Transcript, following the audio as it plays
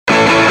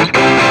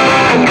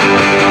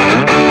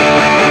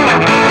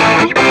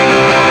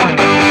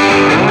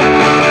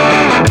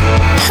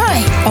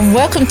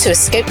Welcome to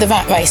Escape the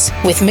Rat Race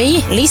with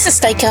me, Lisa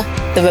Staker,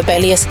 the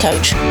Rebellious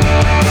Coach.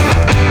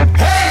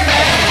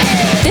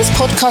 This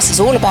podcast is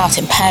all about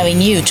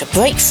empowering you to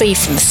break free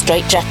from the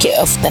straitjacket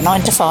of the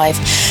 9 to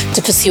 5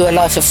 to pursue a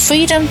life of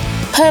freedom,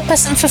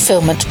 purpose and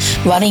fulfillment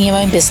running your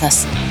own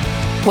business.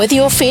 Whether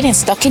you're feeling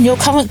stuck in your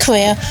current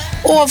career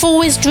or have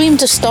always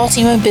dreamed of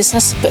starting your own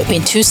business but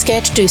been too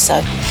scared to do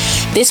so,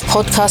 this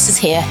podcast is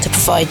here to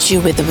provide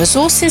you with the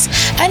resources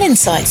and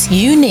insights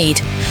you need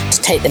to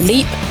take the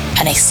leap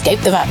and escape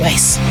the rat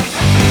race.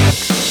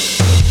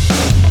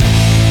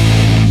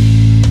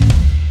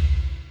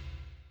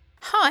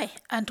 Hi,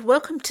 and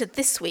welcome to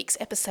this week's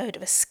episode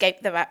of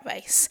Escape the Rat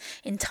Race,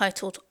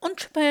 entitled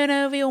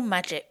Entrepreneurial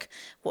Magic,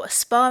 What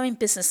Aspiring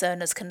Business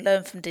Owners Can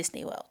Learn from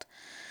Disney World.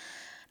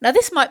 Now,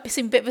 this might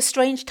seem a bit of a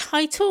strange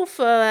title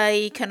for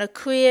a kind of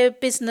career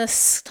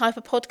business type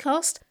of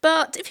podcast,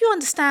 but if you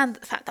understand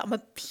the fact that I'm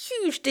a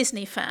huge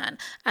Disney fan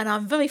and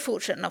I'm very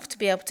fortunate enough to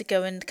be able to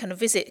go and kind of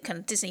visit kind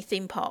of Disney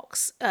theme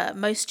parks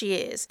most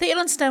years, then you'll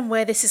understand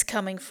where this is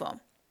coming from.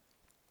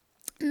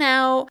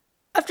 Now,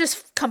 I've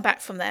just come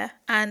back from there,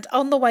 and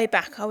on the way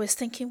back I was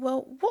thinking,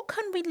 well, what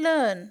can we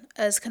learn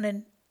as kind of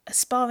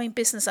aspiring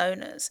business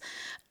owners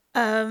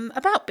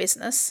about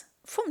business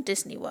from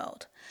Disney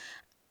World?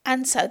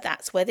 And so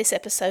that's where this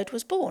episode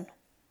was born.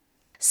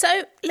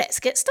 So let's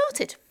get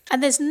started.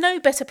 And there's no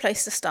better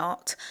place to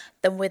start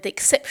than with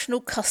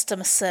exceptional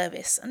customer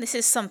service. And this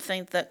is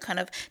something that kind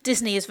of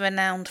Disney is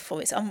renowned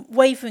for, its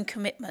unwavering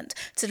commitment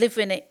to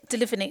delivering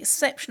an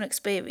exceptional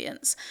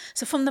experience.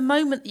 So from the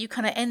moment that you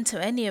kind of enter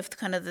any of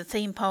the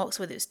theme parks,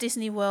 whether it's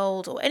Disney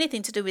World or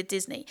anything to do with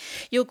Disney,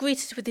 you're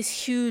greeted with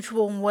this huge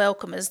warm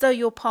welcome as though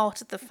you're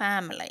part of the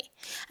family.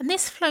 And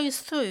this flows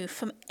through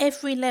from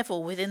every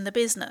level within the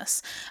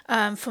business,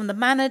 from the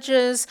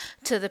managers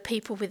to the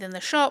people within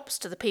the shops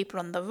to the people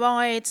on the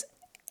rides.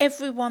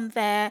 Everyone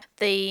there,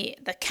 the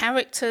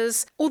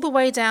characters, all the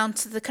way down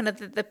to the kind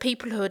of the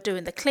people who are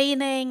doing the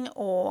cleaning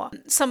or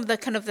some of the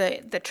kind of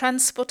the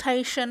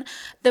transportation.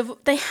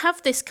 They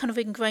have this kind of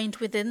ingrained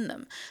within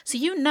them. So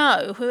you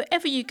know,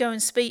 whoever you go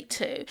and speak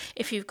to,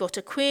 if you've got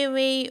a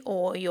query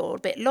or you're a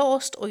bit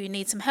lost or you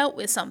need some help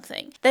with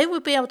something, they will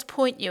be able to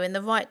point you in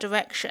the right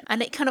direction.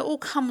 And it kind of all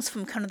comes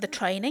from kind of the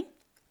training.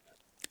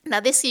 Now,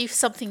 this is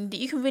something that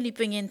you can really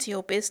bring into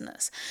your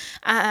business,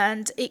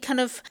 and it kind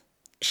of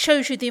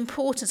shows you the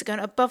importance of going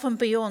above and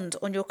beyond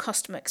on your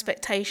customer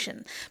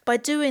expectation. By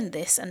doing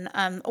this and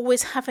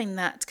always having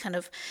that kind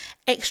of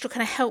extra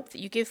kind of help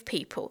that you give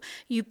people,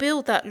 you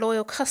build that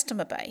loyal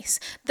customer base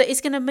that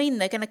is going to mean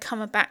they're going to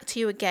come back to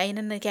you again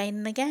and again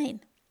and again.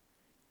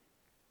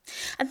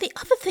 And the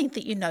other thing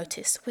that you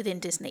notice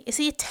within Disney is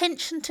the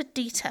attention to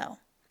detail.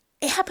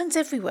 It happens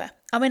everywhere.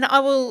 I mean,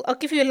 I'll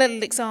give you a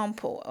little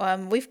example.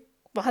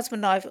 My husband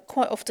and I have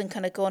quite often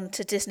kind of gone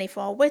to Disney for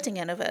our wedding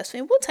anniversary,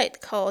 and we'll take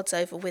the cards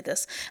over with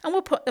us and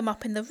we'll put them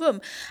up in the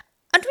room.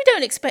 And we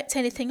don't expect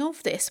anything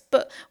of this,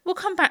 but we'll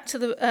come back to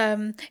the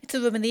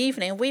room in the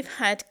evening, and we've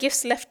had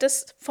gifts left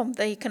us from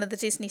the kind of the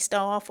Disney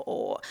staff,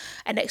 or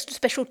an extra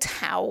special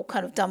towel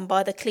kind of done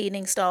by the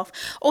cleaning staff,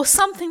 or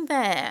something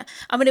there.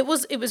 I mean, it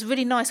was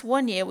really nice.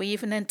 One year we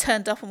even then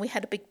turned up and we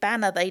had a big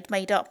banner they'd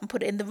made up and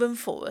put it in the room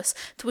for us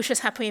to wish us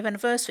happy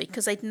anniversary,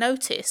 because they'd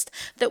noticed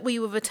that we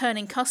were a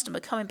returning customer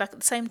coming back at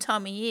the same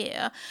time of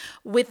year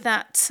with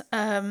that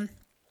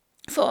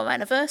for our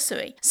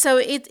anniversary. So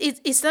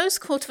it's those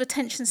sort of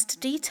attentions to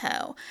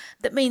detail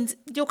that means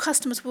your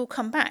customers will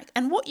come back.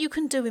 And what you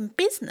can do in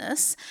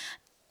business,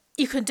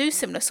 you can do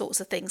similar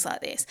sorts of things like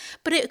this,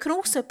 but it can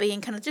also be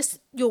in kind of just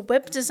your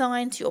web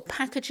design to your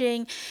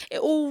packaging, it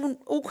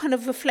all kind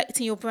of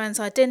reflecting your brand's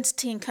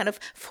identity and kind of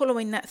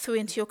following that through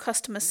into your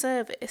customer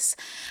service,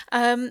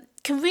 can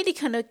really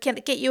kind of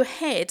get you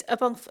ahead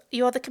above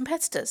your other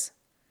competitors.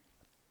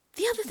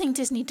 The other thing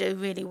Disney do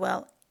really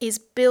well is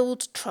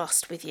build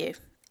trust with you.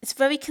 It's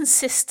very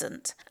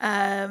consistent,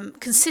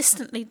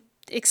 consistently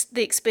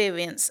the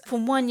experience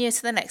from one year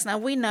to the next. Now,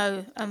 we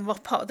know, and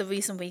part of the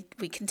reason we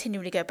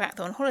continually go back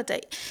there on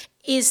holiday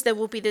is there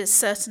will be this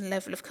certain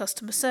level of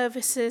customer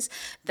services.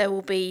 There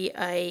will be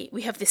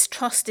we have this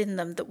trust in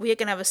them that we're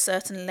going to have a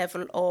certain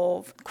level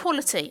of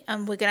quality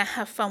and we're going to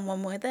have fun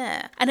when we're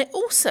there. And it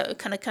also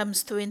kind of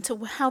comes through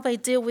into how they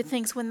deal with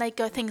things when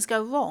things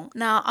go wrong.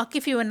 Now, I'll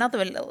give you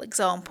another little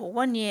example.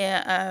 One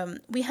year,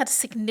 we had a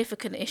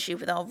significant issue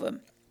with our room.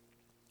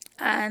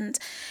 And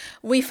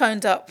we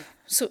phoned up,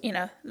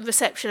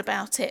 reception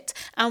about it.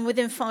 And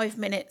within 5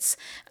 minutes,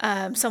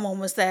 someone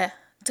was there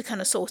to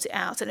kind of sort it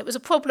out. And it was a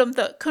problem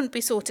that couldn't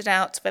be sorted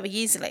out very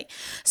easily.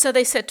 So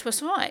they said to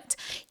us, right,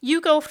 you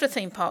go off to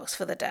theme parks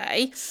for the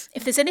day.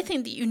 If there's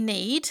anything that you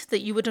need that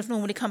you would have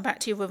normally come back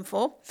to your room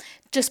for,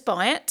 just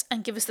buy it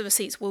and give us the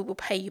receipts. We will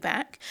pay you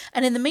back.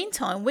 And in the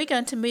meantime, we're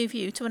going to move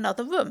you to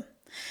another room.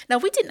 Now,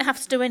 we didn't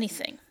have to do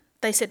anything.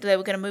 They said they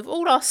were going to move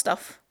all our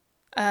stuff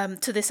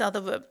to this other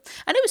room,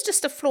 and it was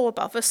just a floor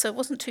above us, so it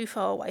wasn't too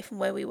far away from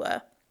where we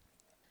were.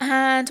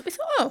 And we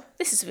thought, oh,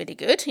 this is really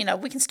good,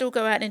 we can still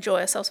go out and enjoy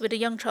ourselves. We had a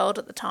young child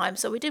at the time,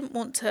 so we didn't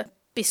want to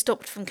be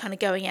stopped from kind of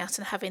going out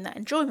and having that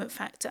enjoyment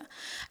factor.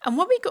 And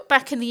when we got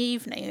back in the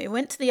evening, we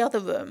went to the other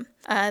room,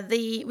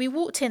 we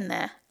walked in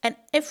there, and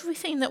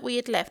everything that we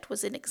had left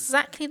was in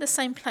exactly the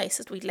same place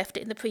as we'd left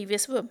it in the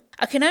previous room.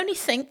 I can only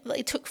think that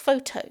they took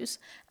photos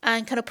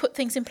and kind of put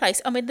things in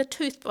place. I mean, the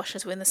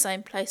toothbrushes were in the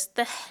same place,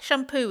 the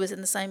shampoo was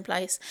in the same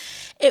place.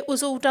 It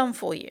was all done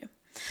for you.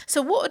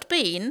 So what had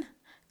been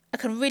a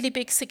kind of really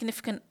big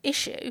significant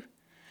issue,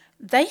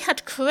 they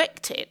had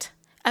corrected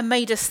and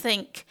made us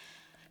think,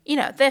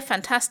 they're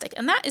fantastic.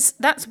 And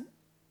that's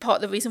part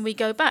of the reason we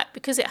go back,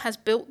 because it has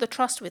built the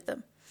trust with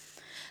them.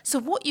 So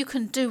what you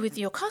can do with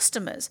your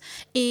customers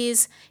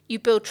is you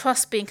build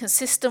trust being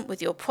consistent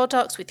with your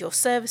products, with your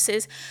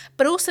services,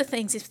 but also if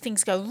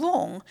things go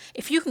wrong,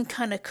 if you can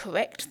kind of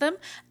correct them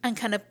and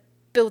kind of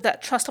build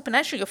that trust up, and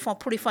actually you'll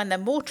probably find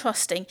them more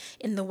trusting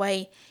in the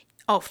way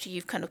after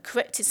you've kind of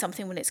corrected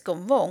something when it's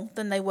gone wrong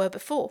than they were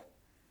before.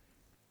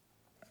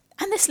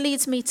 And this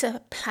leads me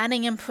to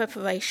planning and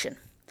preparation.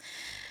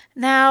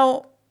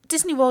 Now,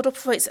 Disney World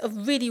operates a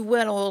really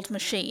well-oiled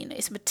machine.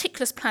 It's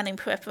meticulous planning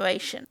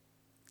preparation.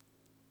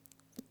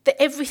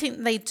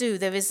 Everything they do,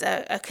 there is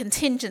a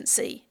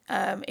contingency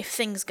if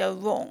things go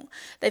wrong.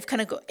 They've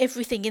kind of got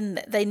everything in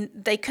there.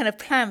 They kind of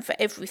plan for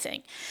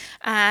everything.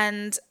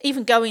 And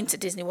even going to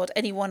Disney World,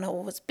 anyone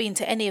who has been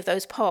to any of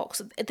those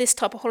parks, this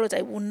type of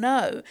holiday will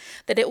know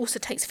that it also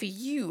takes for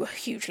you a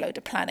huge load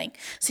of planning.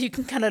 So you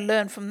can kind of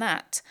learn from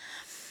that.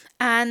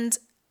 And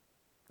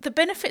the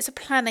benefits of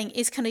planning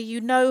is kind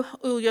of,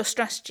 all your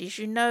strategies,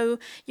 you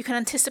can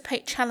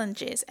anticipate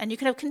challenges, and you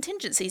can have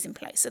contingencies in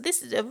place. So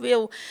this is a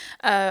real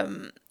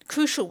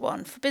crucial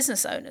one for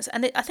business owners.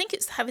 And I think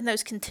it's having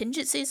those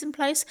contingencies in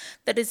place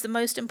that is the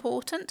most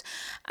important.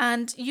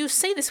 And you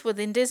see this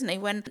within Disney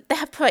when they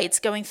have parades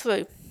going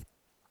through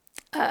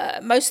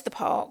most of the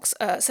parks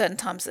certain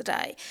times of the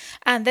day,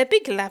 and they're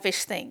big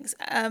lavish things,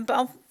 but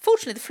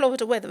unfortunately the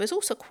Florida weather is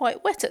also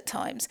quite wet at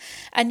times,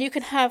 and you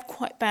can have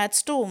quite bad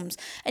storms,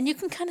 and you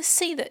can kind of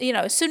see that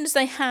as soon as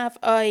they have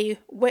a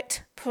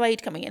wet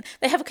parade coming in,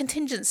 they have a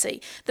contingency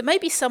that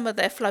maybe some of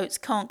their floats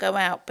can't go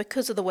out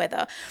because of the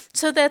weather,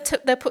 so they'll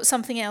put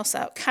something else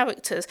out.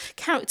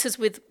 Characters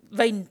with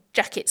rain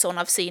jackets on.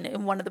 I've seen it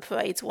in one of the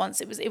parades once.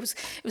 It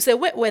was their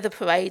wet weather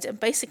parade, and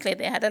basically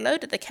they had a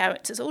load of the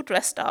characters all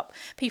dressed up,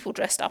 people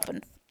dressed up,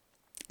 and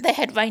they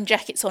had rain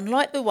jackets on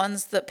like the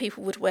ones that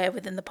people would wear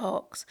within the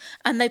parks,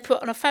 and they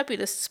put on a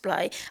fabulous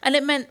display. And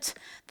it meant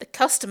the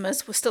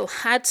customers still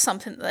had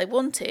something that they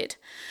wanted,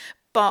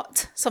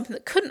 but something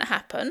that couldn't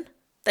happen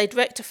they'd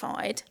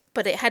rectified,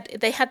 but they had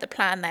the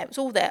plan there. It was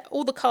all there.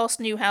 All the cast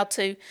knew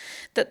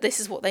that this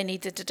is what they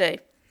needed to do.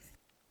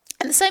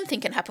 And the same thing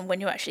can happen when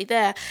you're actually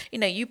there.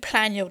 You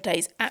plan your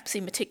days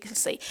absolutely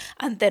meticulously,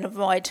 and then a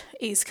ride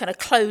is kind of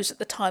closed at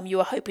the time you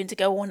are hoping to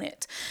go on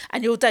it,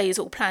 and your day is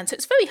all planned. So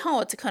it's very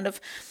hard to kind of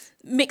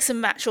mix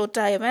and match your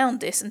day around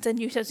this, and then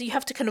you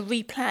have to kind of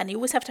replan. You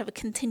always have to have a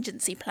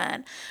contingency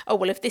plan. Oh,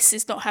 well, if this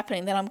is not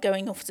happening, then I'm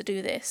going off to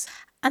do this.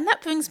 And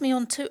that brings me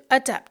on to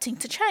adapting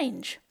to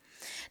change.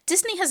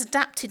 Disney has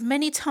adapted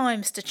many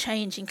times to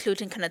change,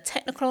 including kind of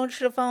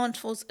technological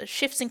advances,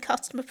 shifts in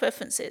customer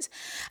preferences.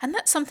 And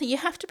that's something you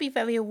have to be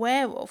very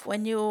aware of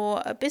when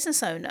you're a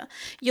business owner.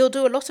 You'll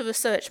do a lot of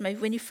research maybe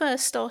when you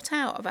first start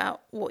out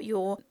about what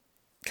your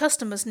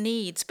customers'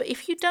 needs, but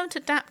if you don't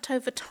adapt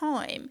over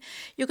time,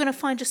 you're going to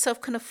find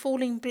yourself kind of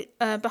falling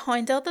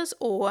behind others,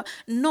 or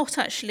not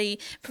actually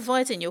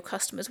providing your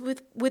customers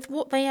with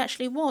what they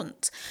actually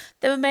want.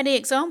 There are many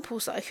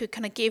examples that I could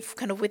kind of give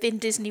kind of within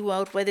Disney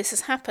World where this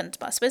has happened,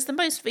 but I suppose the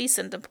most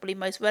recent and probably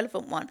most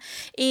relevant one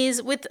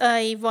is with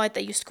a ride they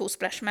used to call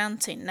Splash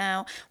Mountain.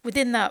 Now,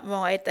 within that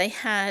ride, they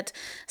had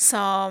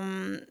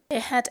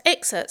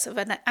excerpts of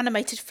an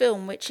animated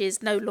film which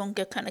is no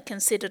longer kind of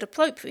considered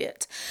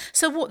appropriate.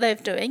 So what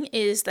they've doing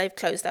is they've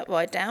closed that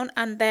ride down,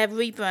 and they're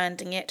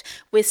rebranding it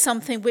with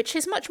something which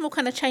is much more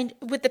kind of change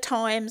with the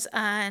times,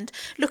 and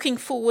looking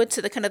forward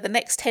to the kind of the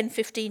next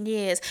 10-15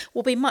 years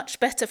will be much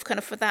better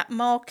for that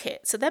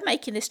market. So they're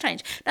making this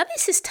change. Now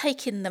this is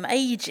taking them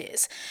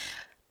ages,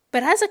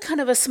 but as a kind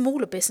of a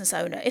smaller business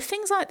owner, if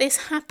things like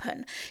this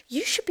happen,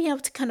 you should be able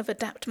to kind of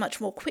adapt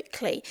much more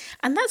quickly.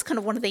 And that's kind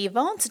of one of the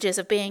advantages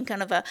of being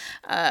kind of a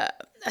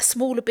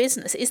smaller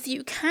business, is that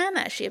you can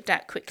actually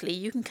adapt quickly.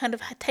 You can kind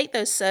of take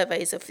those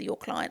surveys of your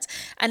clients,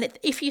 and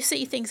if you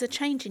see things are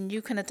changing,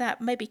 you can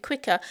adapt maybe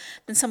quicker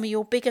than some of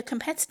your bigger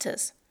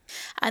competitors.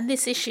 And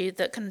this issue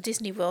that kind of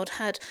Disney World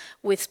had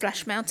with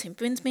Splash Mountain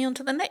brings me on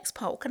to the next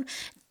part, kind of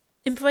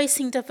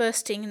embracing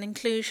diversity and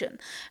inclusion.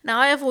 Now,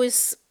 I've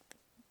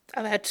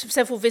had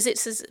several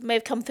visits that may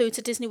have come through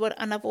to Disney World,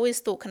 and I've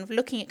always thought, kind of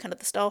looking at kind of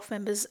the staff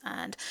members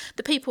and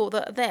the people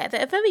that are there,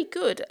 they're very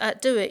good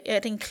at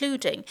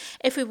including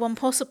everyone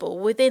possible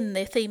within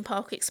the theme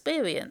park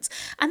experience.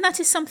 And that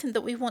is something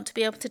that we want to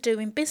be able to do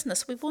in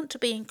business. We want to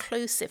be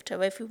inclusive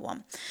to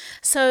everyone.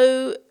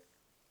 So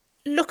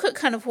look at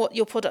kind of what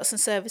your products and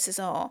services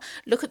are,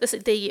 look at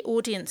the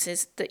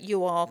audiences that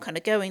you are kind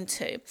of going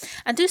to,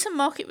 and do some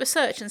market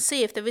research and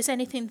see if there is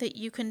anything that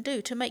you can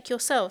do to make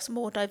yourselves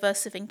more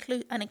diverse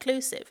and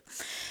inclusive.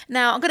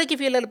 Now, I'm going to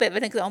give you a little bit of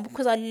an example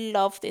because I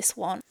love this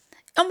one.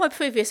 On my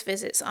previous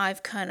visits,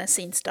 I've kind of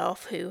seen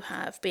staff who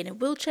have been in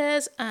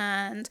wheelchairs,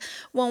 and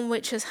one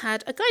which has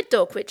had a guide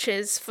dog, which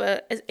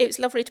it's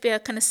lovely to be able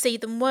to kind of see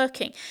them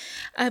working.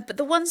 But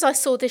the ones I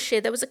saw this year,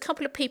 there was a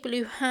couple of people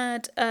who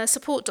had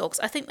support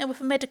dogs. I think they were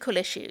for medical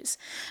issues,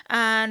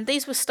 and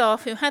these were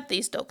staff who had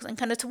these dogs, and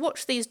kind of to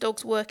watch these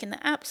dogs working, they're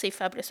absolutely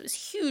fabulous. It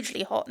was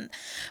hugely hot,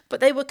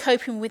 but they were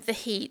coping with the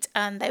heat,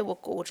 and they were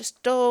gorgeous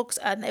dogs,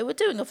 and they were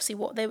doing obviously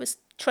what they were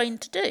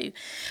trained to do.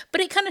 But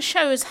it kind of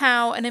shows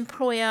how an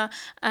employer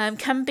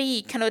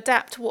can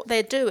adapt what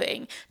they're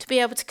doing to be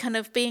able to kind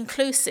of be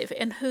inclusive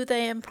in who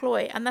they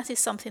employ, and that is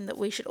something that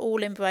we should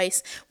all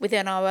embrace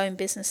within our own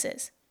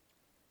businesses.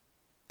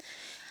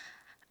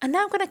 And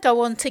now I'm going to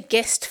go on to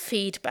guest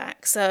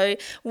feedback. So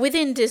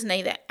within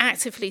Disney, they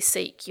actively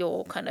seek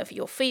your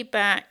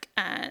feedback,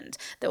 and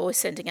they're always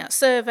sending out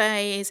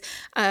surveys.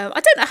 I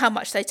don't know how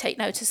much they take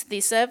notice of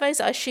these surveys.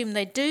 I assume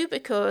they do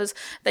because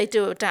they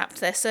do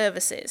adapt their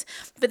services.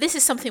 But this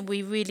is something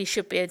we really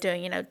should be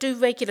doing. Do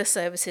regular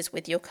services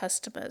with your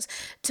customers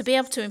to be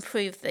able to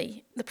improve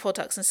the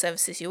products and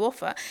services you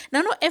offer.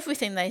 Now, not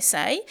everything they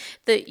say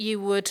that you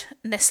would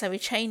necessarily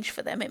change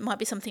for them. It might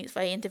be something that's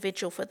very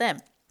individual for them.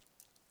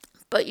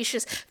 But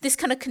this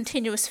kind of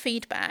continuous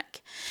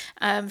feedback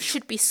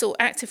should be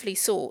actively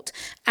sought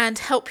and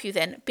help you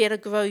then be able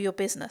to grow your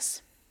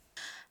business.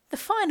 The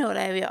final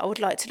area I would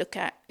like to look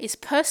at is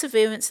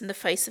perseverance in the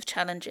face of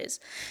challenges.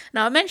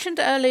 Now, I mentioned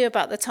earlier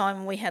about the time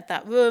when we had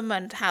that room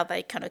and how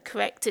they kind of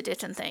corrected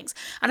it and things.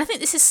 And I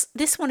think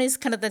this one is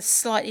kind of the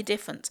slightly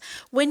different.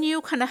 When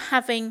you're kind of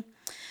having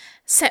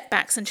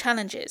setbacks and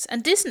challenges,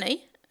 and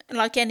Disney,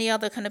 like any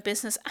other kind of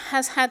business,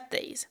 has had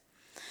these.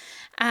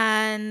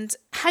 And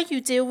how you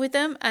deal with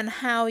them and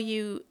how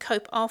you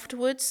cope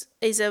afterwards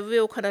is a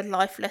real kind of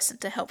life lesson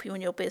to help you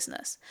in your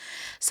business.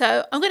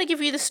 So I'm going to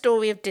give you the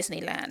story of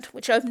Disneyland,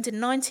 which opened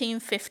in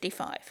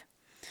 1955.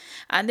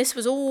 And it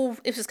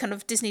was kind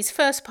of Disney's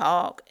first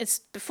park. It's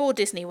before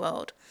Disney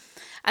World.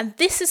 And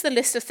this is the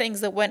list of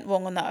things that went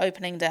wrong on that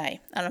opening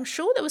day. And I'm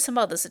sure there were some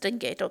others that didn't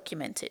get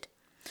documented.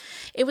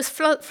 It was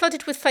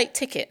flooded with fake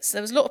tickets.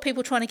 There was a lot of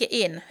people trying to get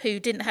in who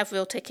didn't have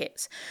real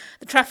tickets.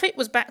 The traffic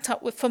was backed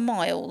up for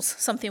miles,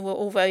 something we're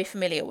all very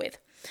familiar with.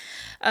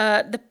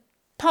 The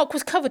park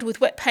was covered with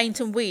wet paint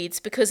and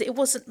weeds because it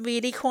wasn't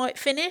really quite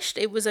finished.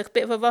 It was a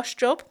bit of a rush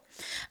job.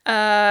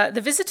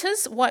 The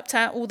visitors wiped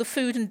out all the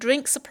food and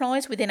drink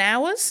supplies within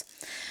hours.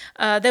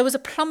 There was a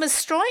plumber's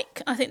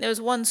strike. I think there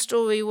was one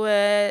story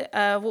where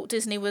Walt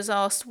Disney was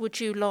asked, would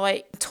you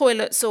like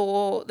toilets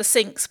or the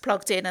sinks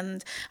plugged in?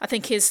 And I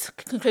think his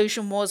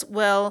conclusion was,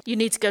 well, you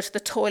need to go to the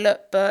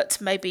toilet, but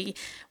maybe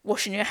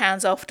washing your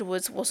hands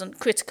afterwards wasn't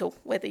critical.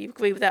 Whether you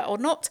agree with that or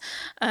not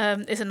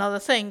is another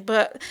thing.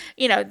 But,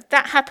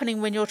 that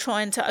happening when you're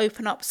trying to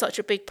open up such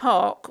a big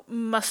park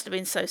must have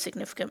been so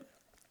significant.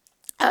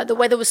 The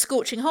weather was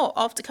scorching hot.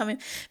 After coming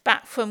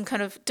back from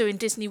kind of doing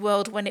Disney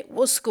World when it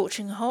was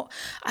scorching hot,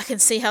 I can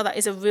see how that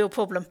is a real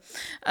problem.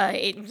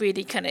 It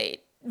really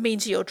it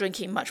means you're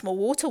drinking much more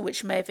water,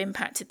 which may have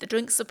impacted the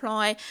drink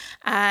supply,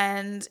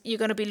 and you're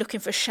going to be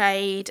looking for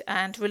shade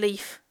and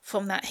relief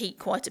from that heat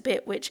quite a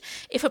bit, which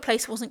if a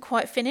place wasn't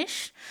quite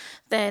finished,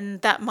 then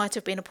that might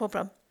have been a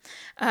problem.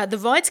 The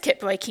rides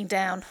kept breaking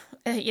down.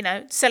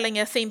 Selling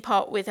a theme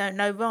park with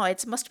no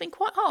rides must have been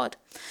quite hard.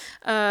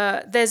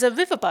 There's a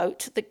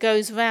riverboat that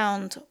goes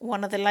round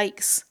one of the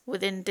lakes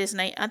within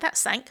Disney, and that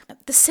sank.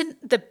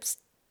 The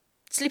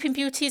Sleeping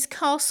Beauty's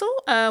castle,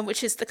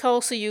 which is the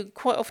castle you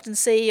quite often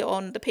see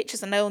on the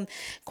pictures. I know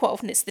quite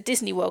often it's the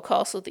Disney World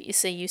castle that you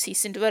see. You see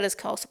Cinderella's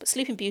castle, but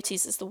Sleeping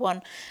Beauty's is the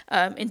one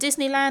in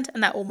Disneyland,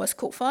 and that almost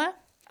caught fire.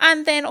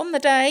 And then on the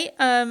day,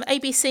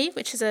 ABC,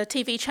 which is a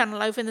TV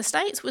channel over in the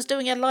States, was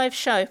doing a live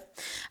show,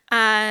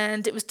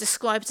 and it was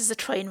described as a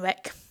train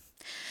wreck.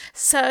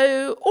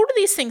 So all of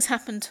these things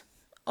happened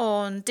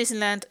on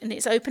Disneyland in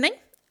its opening,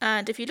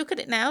 and if you look at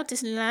it now,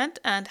 Disneyland,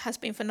 and has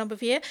been for a number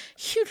of years,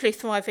 hugely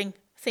thriving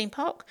theme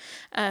park.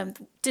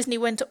 Disney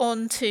went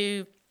on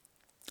to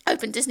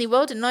open Disney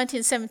World in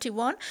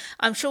 1971.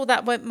 I'm sure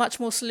that went much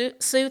more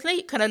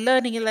smoothly, kind of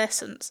learning your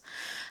lessons.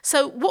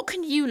 So what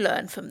can you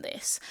learn from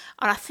this?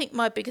 And I think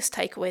my biggest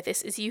takeaway of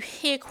this is you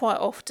hear quite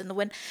often that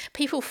when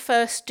people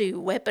first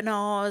do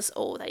webinars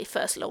or they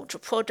first launch a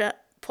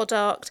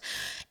product,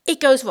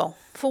 it goes wrong.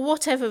 For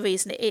whatever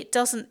reason, it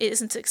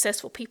isn't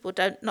successful.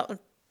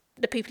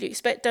 The people you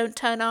expect don't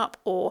turn up,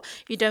 or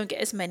you don't get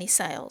as many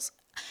sales.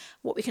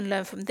 What we can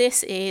learn from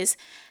this is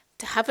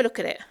to have a look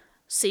at it,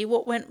 see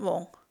what went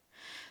wrong,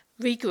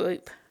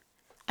 regroup,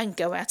 and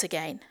go out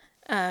again.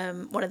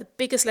 One of the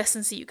biggest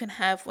lessons that you can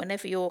have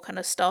whenever you're kind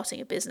of starting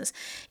a business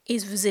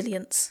is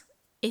resilience.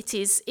 It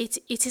is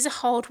a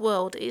hard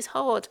world. It is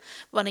hard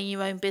running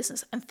your own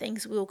business, and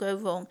things will go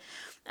wrong.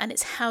 And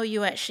it's how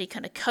you actually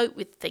kind of cope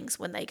with things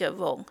when they go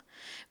wrong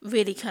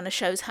really kind of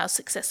shows how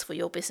successful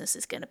your business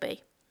is going to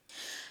be.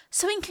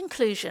 So in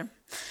conclusion,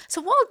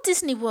 while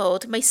Disney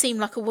World may seem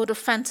like a world of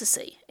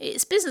fantasy,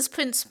 its business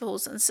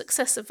principles and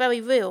success are very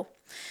real.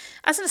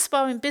 As an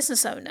aspiring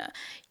business owner,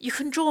 you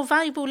can draw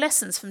valuable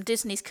lessons from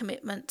Disney's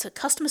commitment to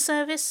customer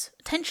service,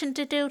 attention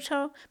to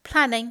detail,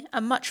 planning,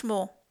 and much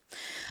more.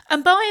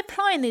 And by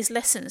applying these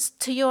lessons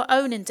to your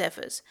own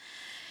endeavours,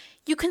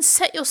 you can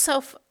set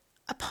yourself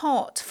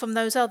apart from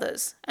those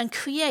others and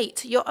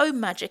create your own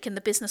magic in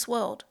the business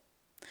world.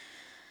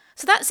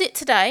 So that's it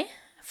today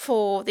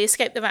for the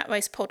Escape the Rat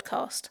Race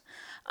podcast,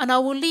 and I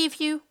will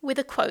leave you with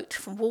a quote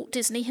from Walt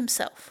Disney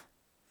himself.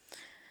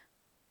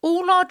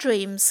 All our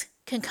dreams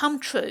can come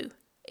true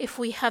if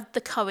we have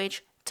the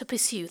courage to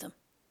pursue them.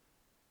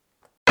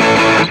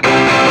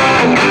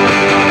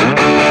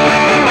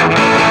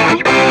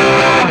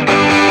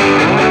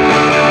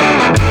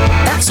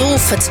 That's all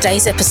for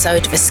today's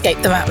episode of Escape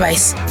the Rat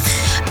Race.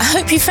 I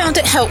hope you found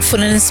it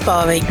helpful and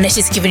inspiring, and it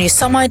has given you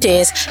some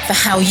ideas for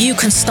how you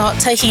can start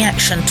taking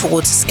action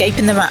towards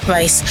escaping the rat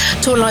race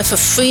to a life of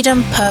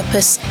freedom,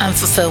 purpose and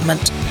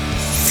fulfillment.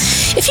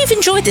 If you've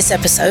enjoyed this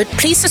episode,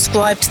 please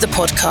subscribe to the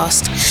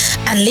podcast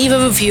and leave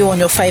a review on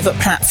your favourite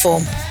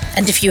platform.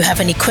 And if you have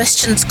any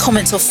questions,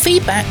 comments or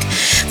feedback,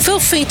 feel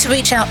free to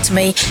reach out to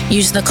me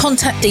using the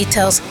contact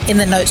details in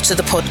the notes to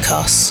the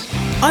podcast.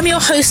 I'm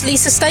your host,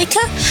 Lisa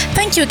Staker.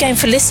 Thank you again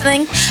for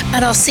listening,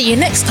 and I'll see you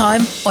next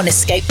time on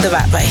Escape the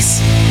Rat Race.